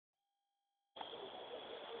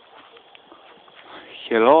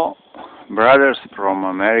Hello, brothers from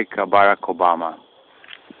America, Barack Obama,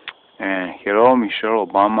 and hello, Michelle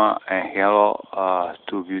Obama, and hello,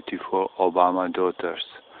 two beautiful Obama daughters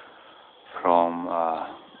from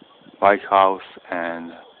White House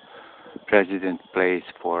and President place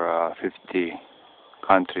for 50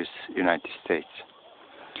 countries, United States.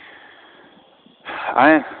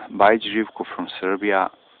 I am Bajić Živko from Serbia.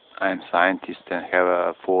 I am scientist and have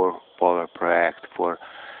a four-polar project for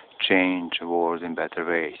change the world in better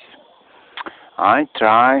ways. I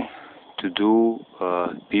try to do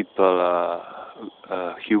people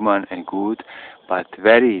human and good, but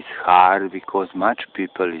very is hard because much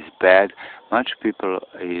people is bad, much people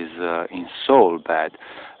is in soul bad.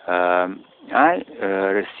 I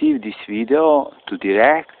received this video to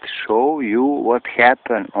direct show you what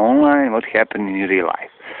happened online, what happened in real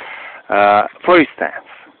life. For instance,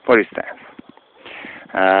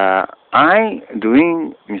 I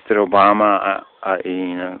doing Mr. Obama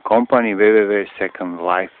in a company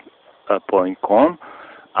www.secondlife.com.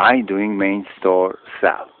 I doing main store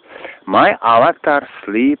sell. My avatar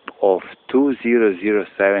sleep of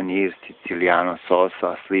 2007 years Siciliano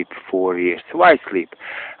Sosa sleep 4 years. Why sleep?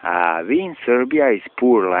 We in Serbia is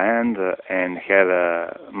poor land and have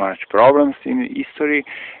much problems in history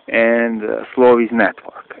and slow is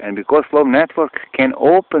network. And because slow network can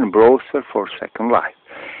open browser for Second Life.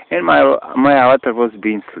 And my avatar was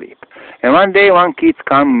being sleep. And one day one kid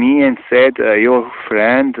come me and said, your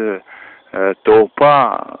friend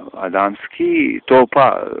Topa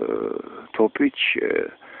Topic,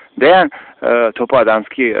 then Topa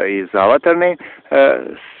Adamski is avatar name,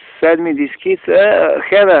 said me this kid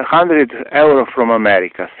have €100 from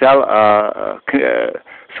America, sell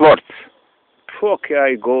swords. Okay,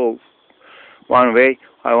 I go one way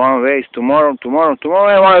is tomorrow, and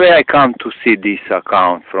one way I come to see this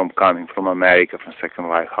account coming from America, from Second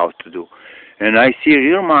Life, how to do. And I see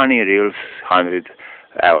real money, real €100.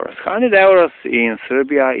 €100 in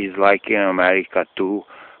Serbia is like in America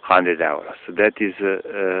 $200. So that is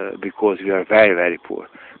because we are very, very poor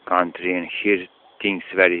country, and here things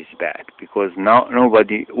very bad because now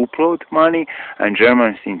nobody upload money, and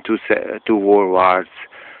Germans in two world wars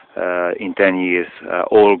in 10 years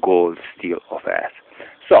all gold still of us.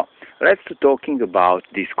 So let's talking about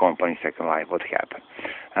this company Second Life. What happened?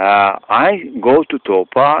 I go to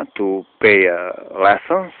Topa to pay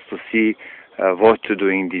lessons to see what to do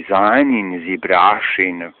in design, in ZBrush,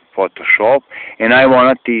 in Photoshop, and I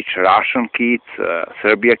want to teach Russian kids,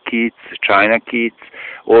 Serbia kids, China kids,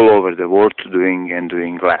 all over the world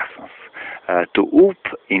doing lessons to up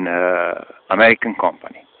in American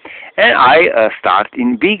company. And I start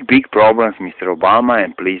in big problems, Mr. Obama,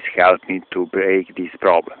 and please help me to break these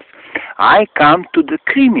problems. I come to the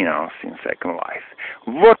criminals in Second Life.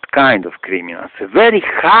 What kind of criminals? Very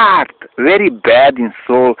hard, very bad in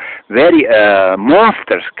soul, very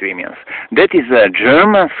monsters criminals. That is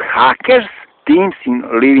Germans, hackers, teams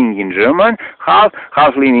living in German, half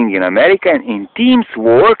living in America, and in teams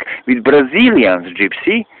work with Brazilians,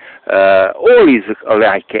 gypsy. All is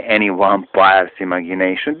like any vampire's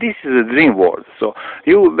imagination. This is a dream world. So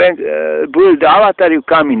you build avatar, you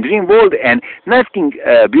come in dream world, and nothing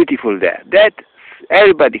beautiful there. That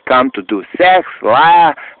everybody come to do sex,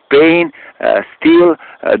 lie, pain, steal,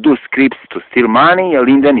 do scripts to steal money.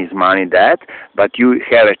 Linden is money that, but you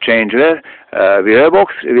have a changer.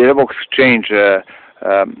 Virebox change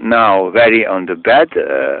now very on the bad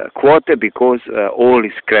quarter because all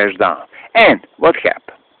is crashed down. And what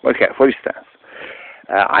happened? For instance,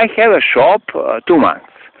 I have a shop 2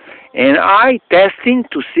 months, and I testing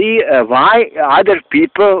to see why other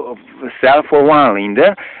people sell for one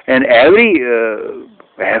linden, and every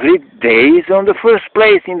day is on the first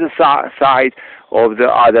place in the side of the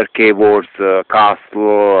other keyboards,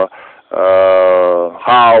 castle,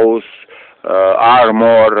 house,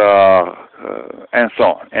 armor, and so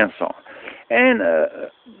on. And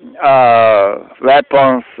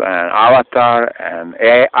weapons and avatar and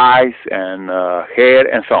eyes and hair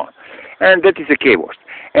and so on. And that is a keyboard.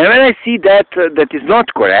 And when I see that is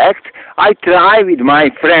not correct, I try with my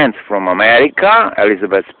friends from America.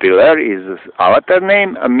 Elizabeth Spiller is avatar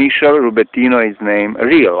name, Michelle Rubettino is name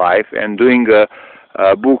real life, and doing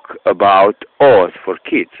a book about Oz for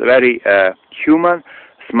kids. Very human,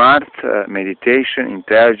 smart, meditation,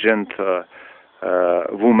 intelligent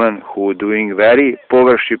woman who doing very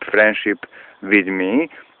powership friendship with me,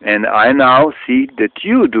 and I now see that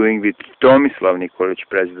you doing with Tomislav Nikolic,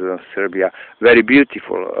 President of Serbia, very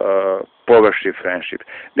beautiful powership friendship.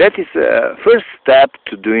 That is first step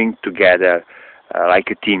to doing together like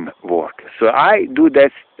a team work. So I do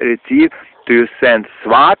that receive to you send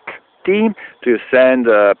SWAT team, to send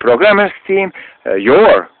programmers team,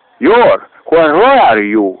 your, who are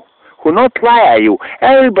you? Who not lie you?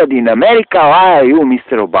 Everybody in America lie you,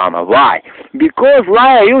 Mr. Obama. Why? Because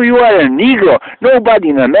lie you are a Negro. Nobody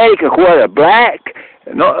in America who are a black,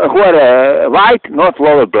 no, who are white, not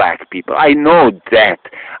love black people. I know that.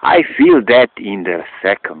 I feel that in the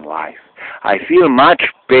second life. I feel much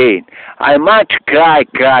pain. I much cry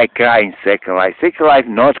in second life. Second life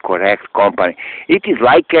not correct company. It is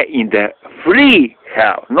like in the free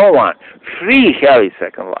hell. No one. Free hell is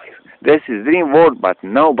second life. This is dream word, but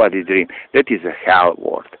nobody dream. That is a hell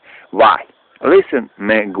word. Why? Listen,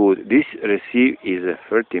 man, good. This receive is a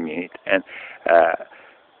 30 minutes, and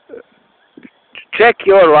check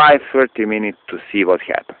your life 30 minutes to see what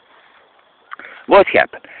happened. What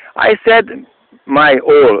happened? I said my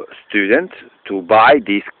all students to buy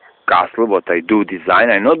this castle, what I do design.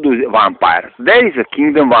 I not do vampires. There is a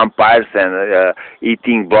kingdom vampires and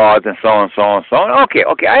eating blood and so on, so on, so on. Okay,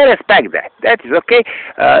 I respect that. That is okay,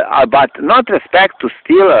 but not respect to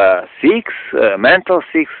steal mental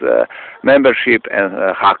six membership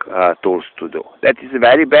and hack tools to do. That is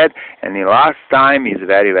very bad, and the last time is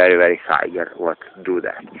very, very, very higher what do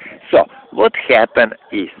that. So what happened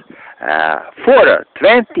is for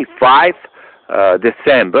 25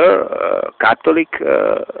 December, Catholic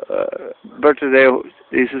birthday of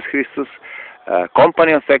Jesus Christus,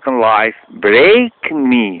 company of Second Life, break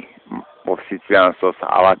me of Sicilian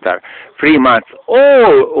avatar, 3 months,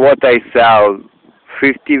 all what I sell,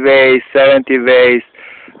 50 ways, 70 ways,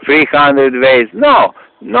 300 ways, no,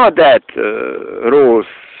 not that rules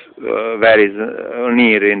very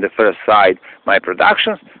near in the first side, my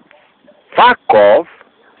productions, fuck off,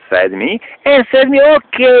 said me, and said me,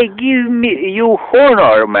 okay, give me you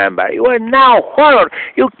honor member. You are now honor.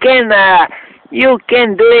 You can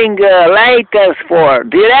doing letters for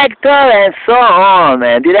director and so on.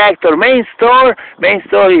 Director main store. Main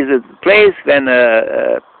store is a place when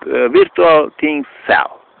virtual things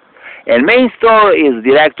sell. And main store is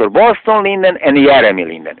director Boston Linden and Jeremy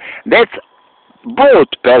Linden. That's both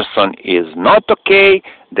person is not okay.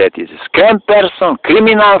 That is a scam person,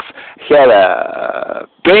 criminals, have a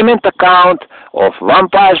payment account of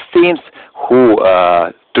vampire teams who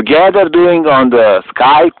together doing on the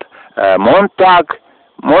Skype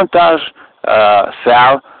montage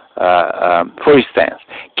sell. For instance,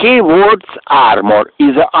 keywords armor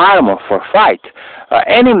is an armor for fight.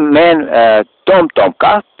 Any man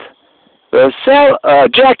Tomcat sell a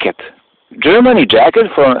jacket. Germany jacket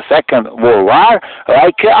from Second World War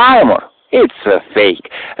like armor. It's fake.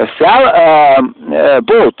 Sell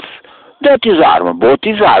boots. That is armor. Boot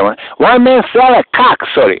is armor. One man sell a cock,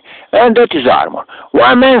 and that is armor.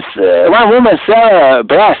 One woman sell a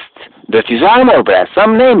breast. That is armor breast.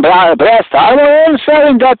 Some name breast armor and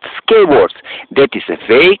selling that keywords. That is a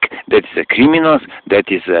fake. That is a criminals. That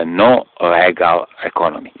is a no legal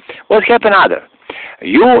economy. What happened other?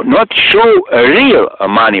 You not show real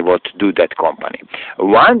money what do that company.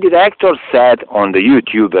 One director said on the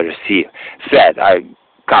YouTube said I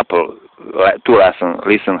couple 2 lessons,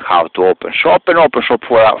 listen how to open shop and open shop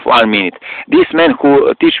for 1 minute. This man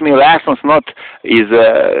who teach me lessons not is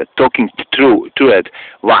talking true it.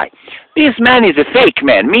 Why? This man is a fake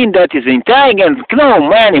man, mean that is intelligent, no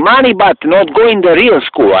money, but not going to real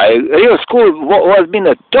school. Real school was been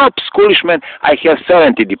a top schoolishman. I have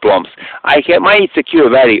 70 diplomas. I have my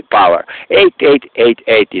ECQ very power.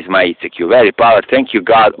 8888 is my ECQ, very power. Thank you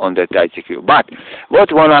God on that ECQ. But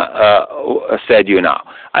what wanna said you now?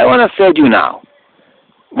 I wanna said you now.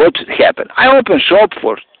 What happened? I open shop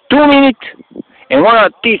for 2 minutes and wanna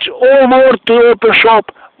teach all more to open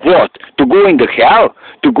shop. What? To go in the hell?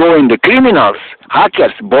 To go in the criminals?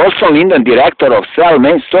 Hackers? Boston Linden, director of Cell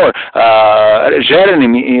Main Store,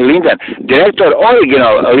 Jeremy Linden, director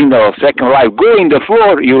original Linden of Second Life, go in the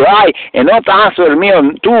floor, you lie, and not answer me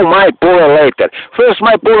on to my polar letter. First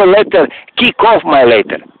my polar letter, kick off my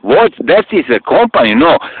letter. What? That is a company?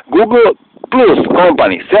 No. Google Plus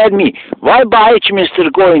company said me, why buy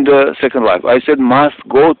Mr. Go in the Second Life? I said, must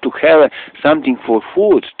go to have something for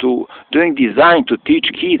food, to doing design, to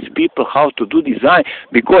teach kids, people how to do design,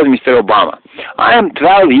 because Mr. Obama, I am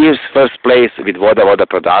 12 years first place with Voda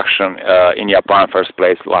production in Japan, first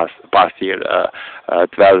place past year,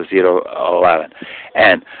 12-0-11.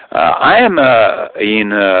 And I am in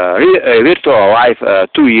virtual life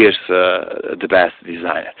 2 years the best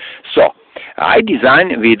designer. So, I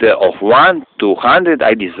design with of 1 to 100,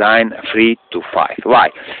 I design 3 to 5. Why?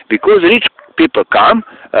 Because rich people come,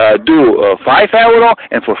 do €5,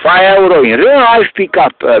 and for €5 in real life pick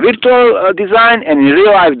up virtual design, and in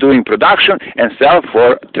real life doing production and sell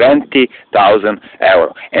for €20,000,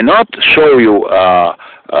 and not show you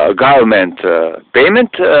government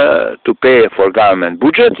payment to pay for government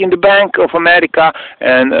budget in the Bank of America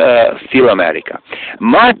and still America.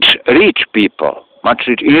 Much rich people, much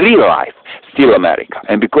rich in real life, still America,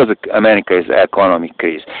 and because America is economic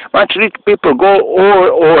crisis, much rich people go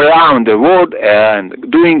all around the world and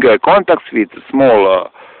doing contacts with small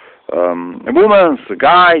women,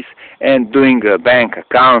 guys, and doing a bank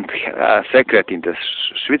account secret in the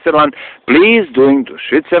Switzerland. Please, doing to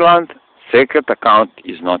Switzerland, secret account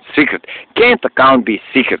is not secret. Can't account be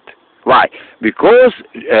secret? Why? Because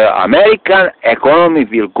American economy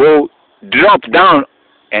will go drop down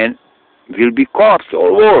and will be corpse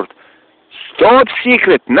all world. Stop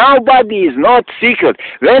secret. Nobody is not secret.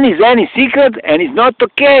 When is any secret and it's not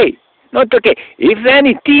okay? Not okay. If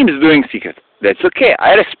any team is doing secret, that's okay.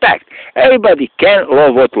 I respect. Everybody can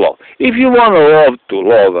love what love. If you want to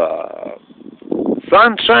love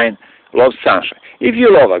sunshine, love sunshine. If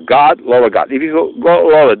you love a God, love a God. If you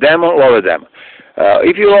love a demon, love a demon.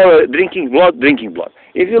 If you love drinking blood, drinking blood.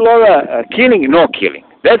 If you love killing, no killing.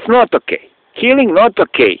 That's not okay. Killing, not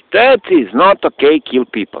okay. That is not okay, kill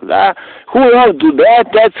people. Who will do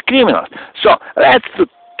that? That's criminals. So, let's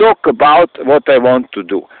talk about what I want to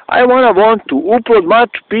do. I want to upload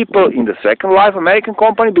much people in the Second Life American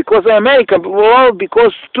company because American, well,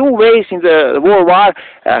 because two ways in the World War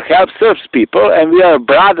help serves people, and we are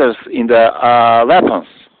brothers in the weapons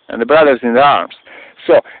and the brothers in the arms.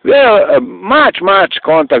 So there are much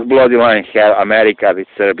contact bloody line have America with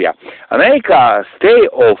Serbia. America stay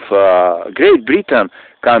of Great Britain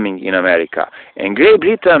coming in America, and Great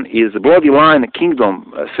Britain is bloody line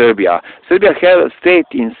kingdom Serbia. Serbia have state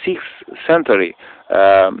in 6th century,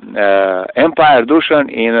 Empire Dusan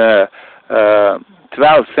in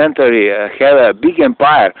 12th century have a big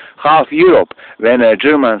empire, half Europe, when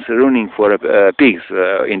Germans running for pigs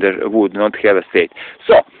in the wood, not have a state.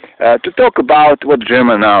 So, to talk about what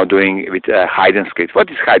German now doing with hidden script. What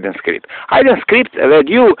is hidden script? Hidden script that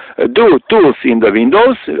you do tools in the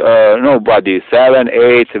Windows, nobody 7,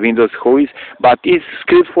 8 Windows who is, but it's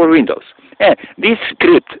script for Windows. And this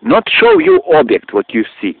script not show you object what you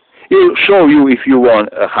see. It will show you if you want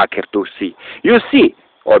a hacker to see. You see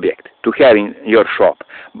object to have in your shop,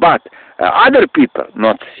 but other people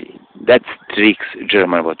not see. That's tricks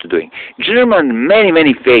German what doing. German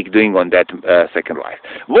many fake doing on that Second Life.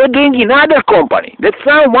 What doing in other company? That's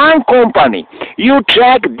not one company. You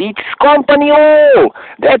check this company all.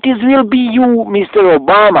 That is will be you, Mr.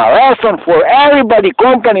 Obama. Lesson for everybody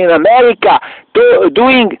company in America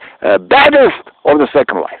doing baddest of the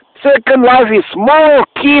Second Life. Second Life is small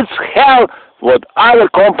kids hell what other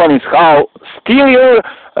companies how steal your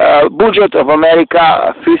budget of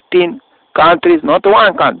America, 15 countries, not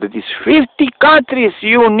one country, that is 50 countries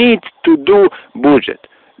you need to do budget.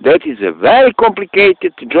 That is a very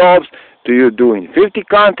complicated jobs to you do in 50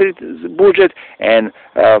 countries budget, and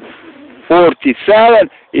 47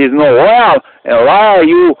 is no loyal and lie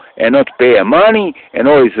you and not pay money, and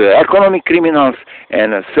all these economic criminals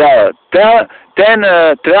and sell 10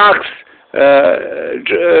 trucks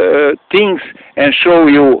things and show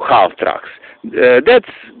you half trucks. That's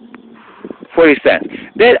for instance.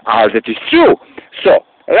 That is true. So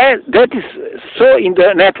that is so in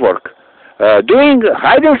the network. Doing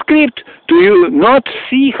hidden script, do you not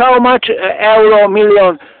see how much euro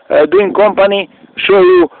million doing company show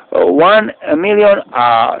you 1 million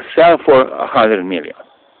sell for 100 million,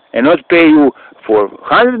 and not pay you for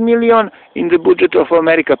 100 million in the budget of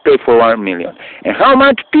America, pay for 1 million. And how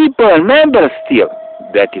much people and members still?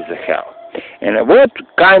 That is a hell. And what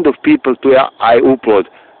kind of people do I upload?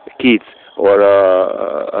 Kids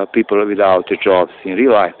or people without jobs in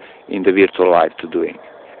real life, in the virtual life to doing.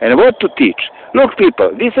 And what to teach? Look,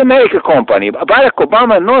 people, this American company, Barack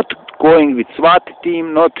Obama not going with SWAT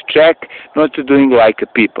team, not check, not doing like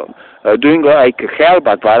people. Doing like hell,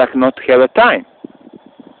 but Barack not have a time.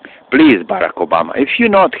 Please, Barack Obama, if you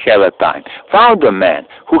not have a time, found a man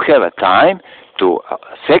who have a time to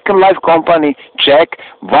Second Life company, check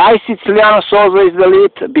why Siciliano Sozo is the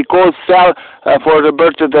lead, because sell for the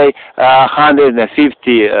birthday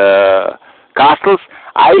 150 castles.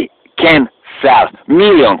 I can sell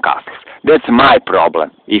million castles. That's my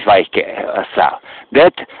problem if I can sell.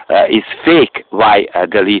 That is fake why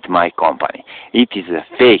delete my company. It is a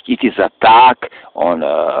fake. It is attack on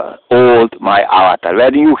old my avatar.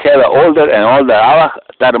 When you have an older and older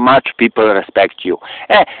avatar, much people respect you.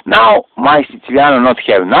 Now my Siciliano not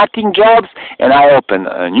have nothing jobs, and I open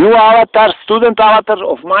a new avatar, student avatar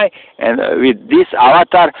of mine, and with this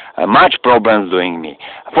avatar, much problems doing me.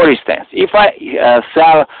 For instance, if I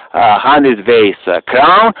sell 100 ways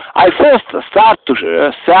crown, I first start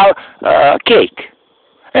to sell cake.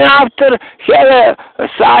 And after have a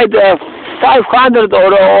side 500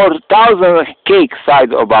 or 1,000 cake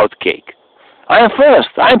side about cake. I am first.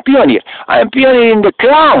 I am pioneer. I am pioneer in the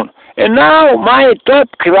crown. And now my top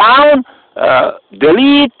crown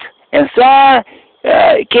delete and say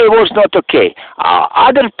K-words not okay.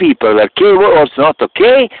 Other people where K-words not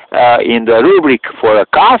okay in the rubric for a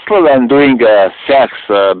castle and doing sex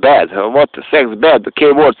bad. What sex bad? The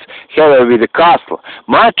K-words have with the castle.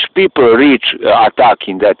 Much people reach attack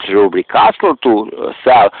in that rubric castle to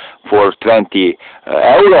sell for 20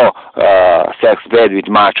 euro sex bed with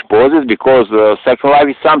much poses because second life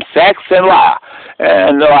is some sex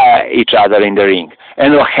and lie each other in the ring.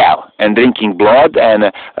 And hell, and drinking blood, and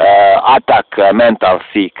attack mental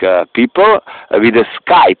sick people with the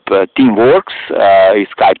Skype teamworks,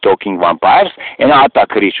 Skype talking vampires, and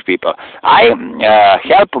attack rich people. I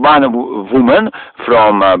help one woman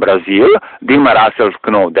from Brazil, Dilma Rousseff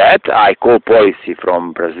know that. I call policy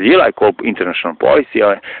from Brazil, I call international policy,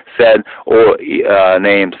 I said all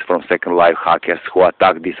names from Second Life hackers who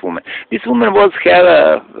attacked this woman. This woman was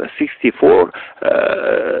have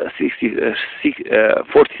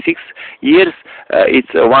 46 years.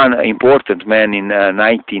 It's one important man in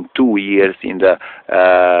 19 years in the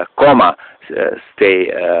coma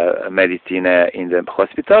stay medicine in the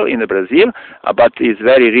hospital in Brazil, but is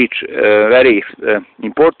very rich, very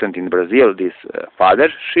important in Brazil. This father,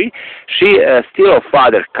 she steal a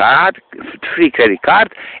father card, free credit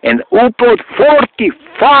card, and upload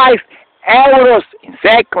 45 euros in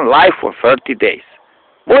Second Life for 30 days.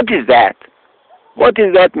 What is that? What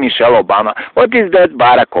is that Michelle Obama? What is that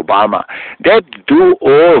Barack Obama? That do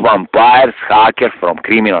all vampires, hackers from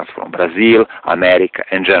criminals from Brazil, America,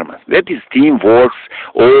 and Germans. That is teamworks,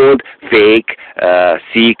 old, fake,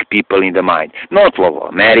 sick people in the mind. Not love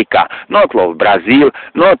America, not love Brazil,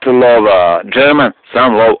 not love German,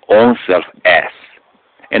 some love own self as.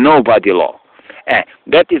 And nobody love.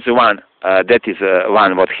 That is one.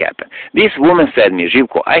 What happened. This woman said me,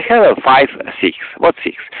 Živko, I have a 5, 6. What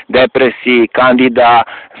 6? Depression, candida,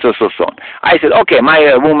 so on. I said, okay,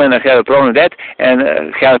 my woman have a problem with that,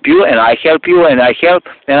 and help you, and I help you, and I help,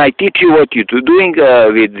 and I teach you what you do doing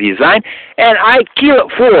with design, and I kill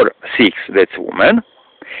 4, 6, that's woman.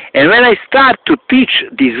 And when I start to teach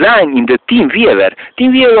design in the TeamViewer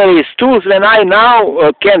is tools when I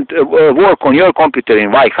now can work on your computer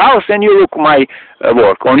in White House and you look my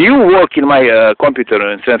work. On you work in my computer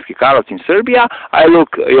in Sremski Karlovac in Serbia, I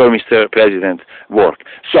look your Mr. President work.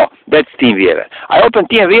 So, that's TeamViewer. I open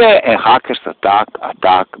TeamViewer and hackers attack,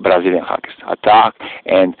 Brazilian hackers attack,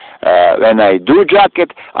 and when I do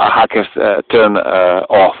jacket, hackers turn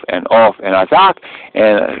off and attack,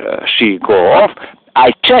 and she go off.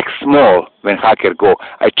 I check small when hacker go.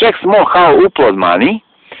 I check small how upload money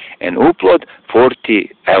and upload 40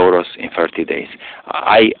 euros in 30 days.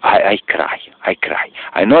 I cry.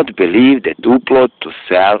 I not believe that upload to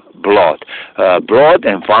sell blood. Blood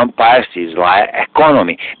and vampires is like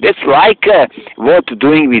economy. That's like what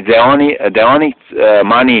doing with the only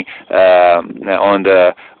money on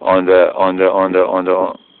the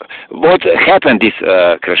what happened this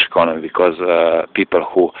crash economy because people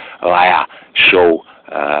who show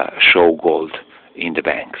gold in the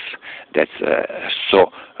banks. That's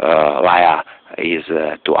Laya is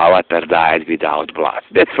to avatar died without blood.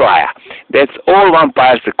 That's Laya. That's all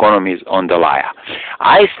vampires economies on the Laya.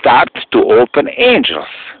 I start to open angels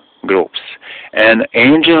groups. And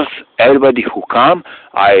angels, everybody who come,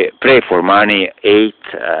 I pray for money 8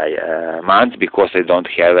 months because I don't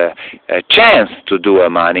have a chance to do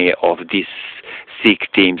money of these sick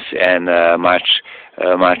teams and much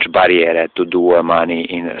barrier to do money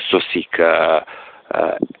in so sick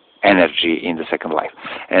energy in the second life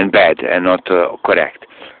and bad and not correct.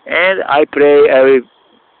 And I pray every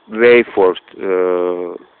way for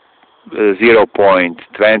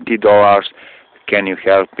 $0.20. Can you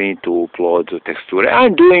help me to upload the texture?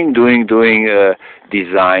 I'm doing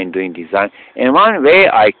design, and one way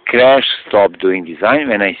I crash, stop doing design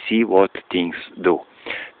when I see what things do.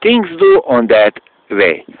 Things do on that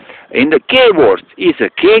way. In the keywords is a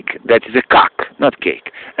cake that is a cock, not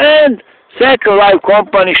cake. And Second Life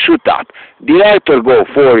company shoot up. Director go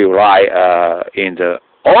for you in the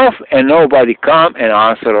off, and nobody come and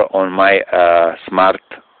answer on my smart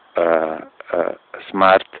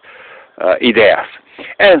ideas.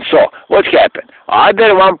 And so, what happened?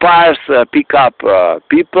 Other vampires pick up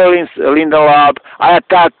people in Linden Lab. I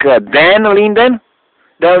attack Dan Linden.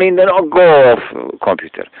 Dan Linden go off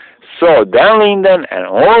computer. So Dan Linden and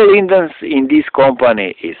all Lindens in this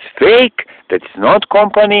company is fake. That is not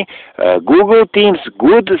company. Google Teams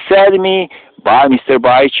good said me, by Mr.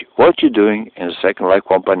 Bajic, what you doing in the Second Life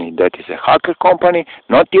company? That is a hacker company,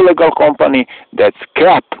 not illegal company. That's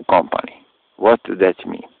crap company. What does that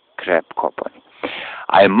mean? Crap company.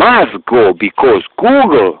 I must go because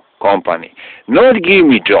Google company not give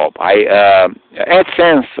me job.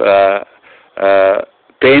 AdSense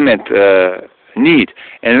payment need,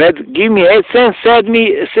 and that give me AdSense said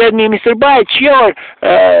me Mr. Bajic, you're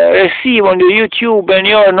receive on the YouTube and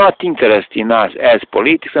you're not interested in us as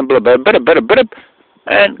politics and blah blah blah blah blah,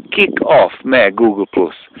 and kick off my Google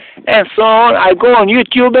Plus. And so on. I go on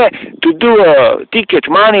YouTube to do a ticket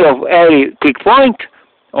money of every click point.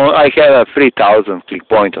 I have 3,000 click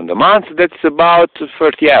point on the month. That's about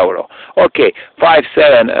 30 euro. Okay,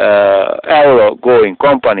 5-7 euro go in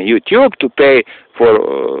company YouTube to pay for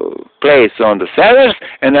place on the sellers,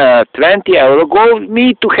 and 20 euro go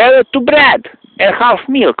me to have to bread and half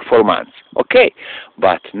milk for months. Okay,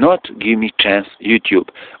 but not give me chance YouTube.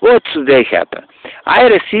 What today happen? I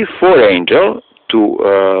receive 4 angels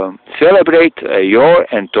to celebrate your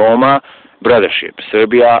and Toma brothership,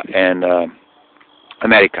 Serbia and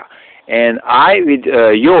America. And I, with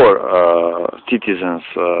your citizens,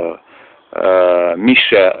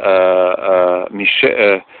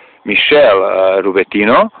 Michelle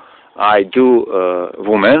Rubetino, I do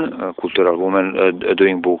cultural woman,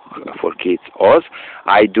 doing book for kids, Oz.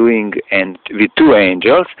 I doing, and with 2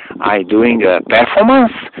 angels, I doing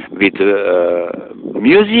performance with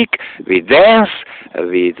music, with dance,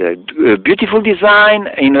 with beautiful design.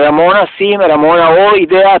 In Ramona scene, Ramona all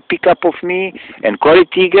idea pick up of me, and Cory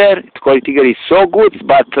Tiger. Cory Tiger is so good,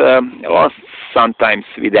 but lost sometimes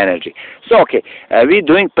with energy. So okay, we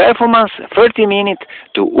doing performance 30 minutes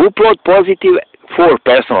to upload positive for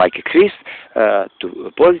person like Chris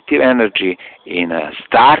to positive energy in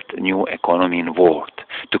start new economy in world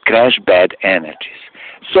to crash bad energies.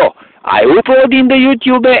 So I upload in the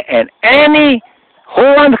YouTube, and any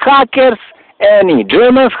Holland hackers, any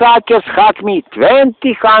German hackers hack me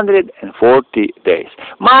 240 days.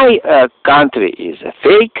 My country is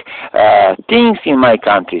fake. Things in my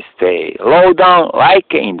country stay low down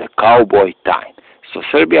like in the cowboy time. So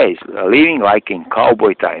Serbia is living like in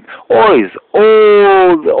cowboy time. All is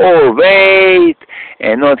old, all wait,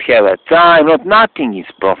 and not have a time. Nothing is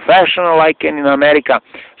professional like in America.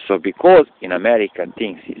 So because in America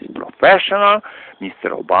things is professional,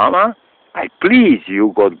 Mr. Obama, I please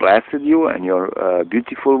you, God bless you, and your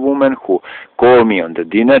beautiful woman who called me on the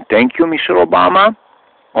dinner. Thank you, Mr. Obama.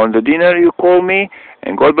 On the dinner you call me,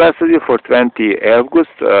 and God bless you for 20 August,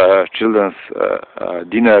 children's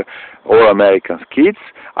dinner, all Americans kids.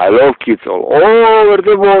 I love kids all over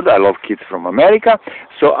the world. I love kids from America.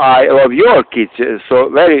 So I love your kids, so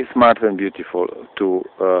very smart and beautiful to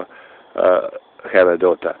have a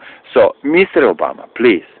daughter. So, Mr. Obama,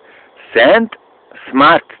 please, send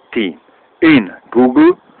smart team in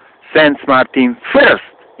Google, send smart team first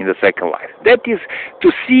in the Second Life. That is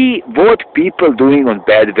to see what people doing on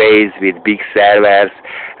bad ways with big servers.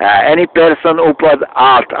 Any person upload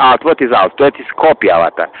alt. What is alt? That is copy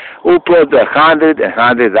avatar. Upload 100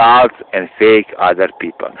 alts and fake other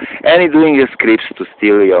people. Any doing scripts to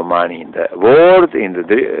steal your money in the world, in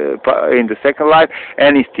the Second Life.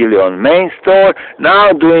 Any steal your main store.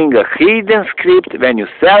 Now doing a hidden script when you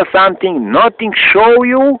sell something, nothing show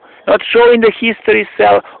you, not showing the history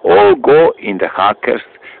sell. All go in the hackers.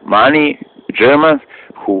 Money, Germans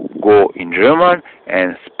who go in German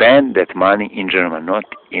and spend that money in German, not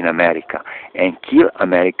in America, and kill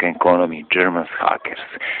American economy, German hackers,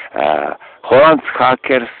 Holland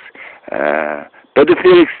hackers,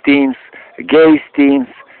 pedophilic teens, gay teens,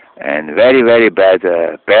 and very, very bad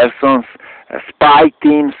persons, spy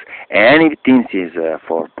teams. Any teams is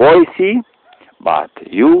for policy. But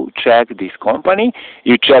you check this company,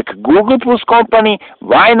 you check Google Plus company,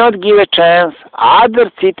 why not give a chance other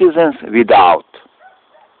citizens without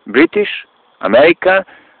British, America,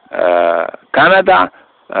 Canada,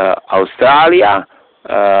 Australia,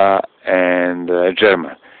 and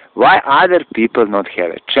German? Why other people not have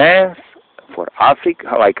a chance for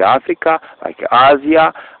Africa, like Asia,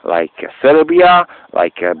 like Serbia,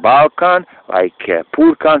 like Balkan, like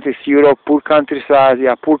poor countries Europe, poor countries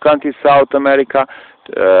Asia, poor countries South America,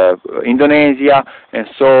 Indonesia, and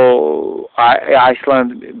so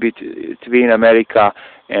Iceland between America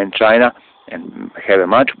and China, and have a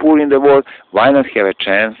much poor in the world. Why not have a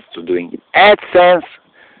chance to doing AdSense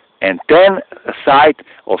and 10 site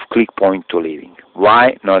of click point to living?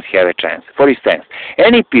 Why not have a chance? For instance,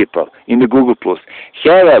 any people in the Google Plus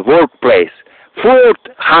have a workplace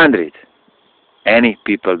 400. Any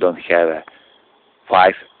people don't have a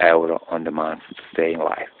 €5 on the month to stay in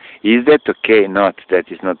life. Is that okay? Not.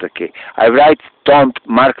 That is not okay. I write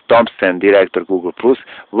Mark Thompson, director Google Plus.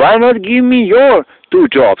 Why not give me your 2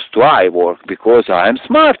 jobs to I work? Because I am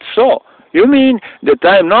smart. So you mean that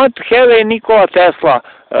I am not have a Nikola Tesla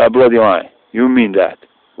bloody line? You mean that?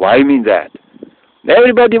 Why you mean that?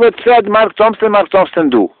 Everybody would said Mark Thompson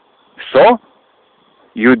do. So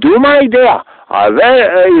you do my idea.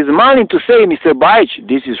 Where is money to say, Mr. Bajic,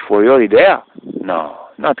 this is for your idea? No,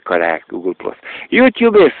 not correct, Google+.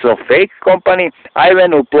 YouTube is a fake company. I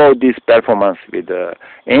will upload this performance with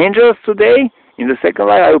angels today. In the second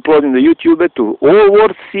live, I upload in the YouTube to all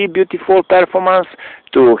world see beautiful performance,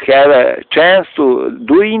 to have a chance to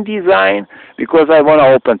do in design, because I want to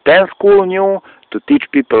open 10 school new to teach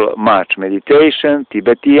people much meditation,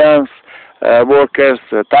 Tibetans, workers,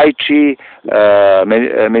 Tai Chi,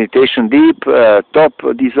 meditation deep, top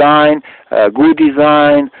design, good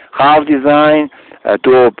design, half design,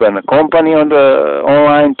 to open a company on the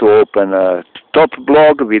online, to open a top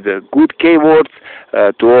blog with good keywords,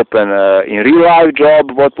 to open in real life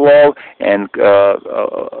job what love, and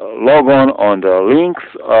log on the links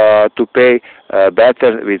to pay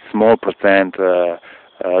better with small percent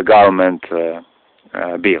government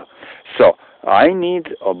bill. So I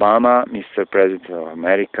need Obama, Mr. President of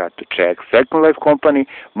America, to check Second Life Company.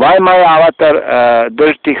 Why my avatar,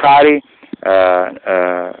 Dirty Harry,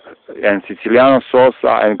 and Siciliano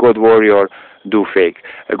Sosa and God Warrior do fake.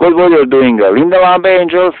 God Warrior doing Linda Lamb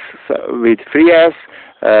Angels with free ass.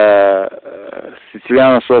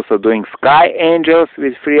 Siciliano Sosa doing Sky Angels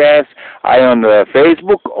with free ass. I on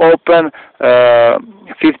Facebook open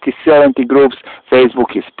 50-70 groups.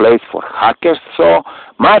 Facebook is place for hackers, so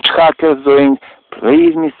much hackers doing.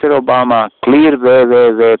 Please, Mr. Obama, clear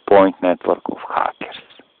the point network of hackers.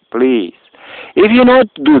 Please. If you not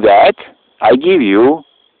do that, I give you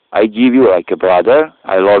like a brother.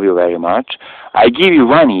 I love you very much. I give you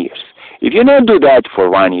 1 year. If you not do that for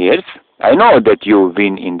 1 year, I know that you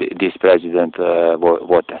win in this president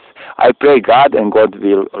voters. I pray God, and God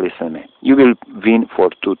will listen me. You will win for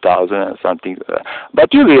 2,000 or something,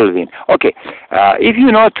 but you will win. Okay, if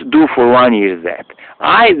you not do for 1 year that,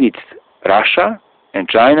 I with Russia and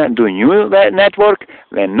China do new network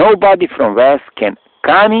when nobody from West can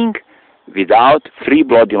coming without free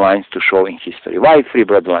bloody lines to show in history. Why free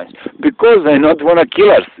bloody lines? Because they not want to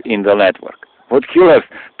killers in the network. What killers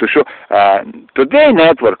to show? Today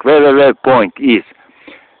network, where point is,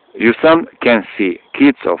 you some can see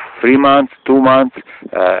kids of 3 months, 2 months,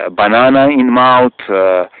 banana in mouth,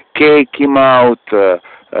 cake in mouth,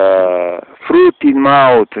 fruit in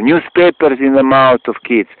mouth, newspapers in the mouth of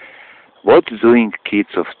kids. What doing kids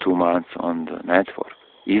of 2 months on the network?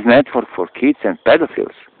 Is network for kids and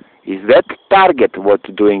pedophiles? Is that target what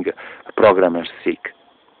doing programmers seek?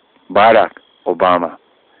 Barak, Obama,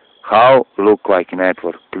 how look like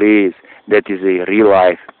network, please? That is a real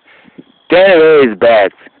life. 10 ways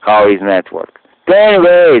bad, how is network? 10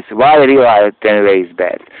 ways, why real life 10 ways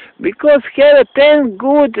bad? Because have a 10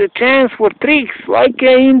 good chance for tricks, like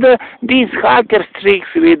in these hackers tricks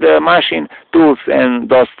with machine tools and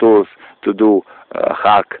DOS tools to do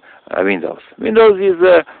hack Windows. Windows is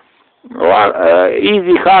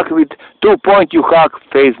easy hack with 2 point you hack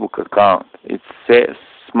Facebook account. It's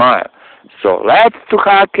smile. So let's to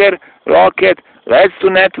hacker rocket, let's to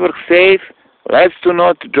network safe, let's to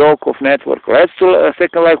not joke of network, let's to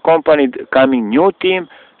Second Life Company coming new team,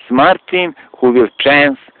 smart team who will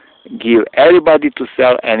chance give everybody to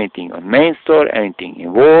sell anything on main store, anything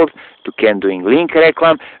involved, to can doing link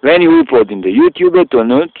reclam. When you upload in the YouTube to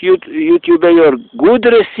not YouTube your good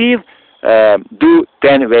receive, do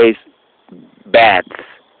 10 ways bad.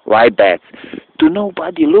 Why bad? To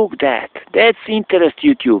nobody look that. That's interest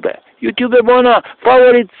YouTuber. YouTuber wanna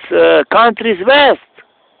follow its country's West.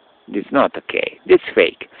 It's not okay. It's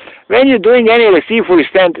fake. When you're doing any receive, for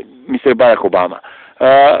instance, Mr. Barack Obama,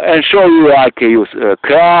 and show you like you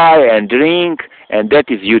cry and drink, and that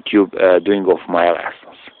is YouTube doing of my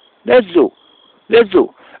lessons. Let's do.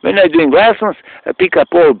 When I'm doing lessons, pick up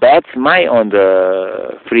all bets, my on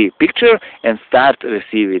the free picture, and start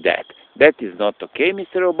receiving that. That is not okay,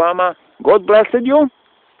 Mr. Obama. God bless you.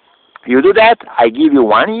 You do that, I give you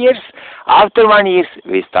 1 year. After 1 year,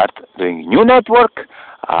 we start doing new network.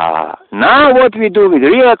 Now what we do with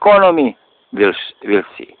real economy, we'll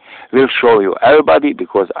see. We'll show you everybody,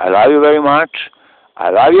 because I love you very much. I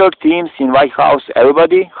love your teams in White House.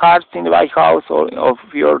 Everybody hearts in the White House of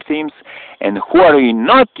your teams. And who are you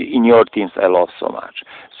not in your teams, I love so much.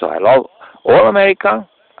 So I love all America.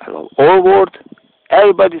 I love all world.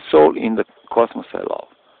 Everybody's soul in the cosmos I love.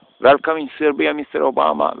 Welcome in Serbia, Mr.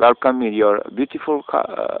 Obama. Welcome with your beautiful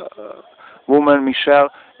woman, Michelle,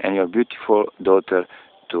 and your beautiful daughter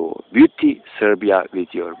to beauty Serbia with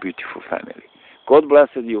your beautiful family. God bless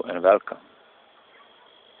you and welcome.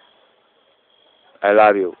 I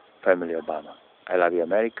love you, family Obama. I love you,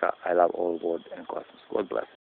 America. I love all world and cosmos. God bless.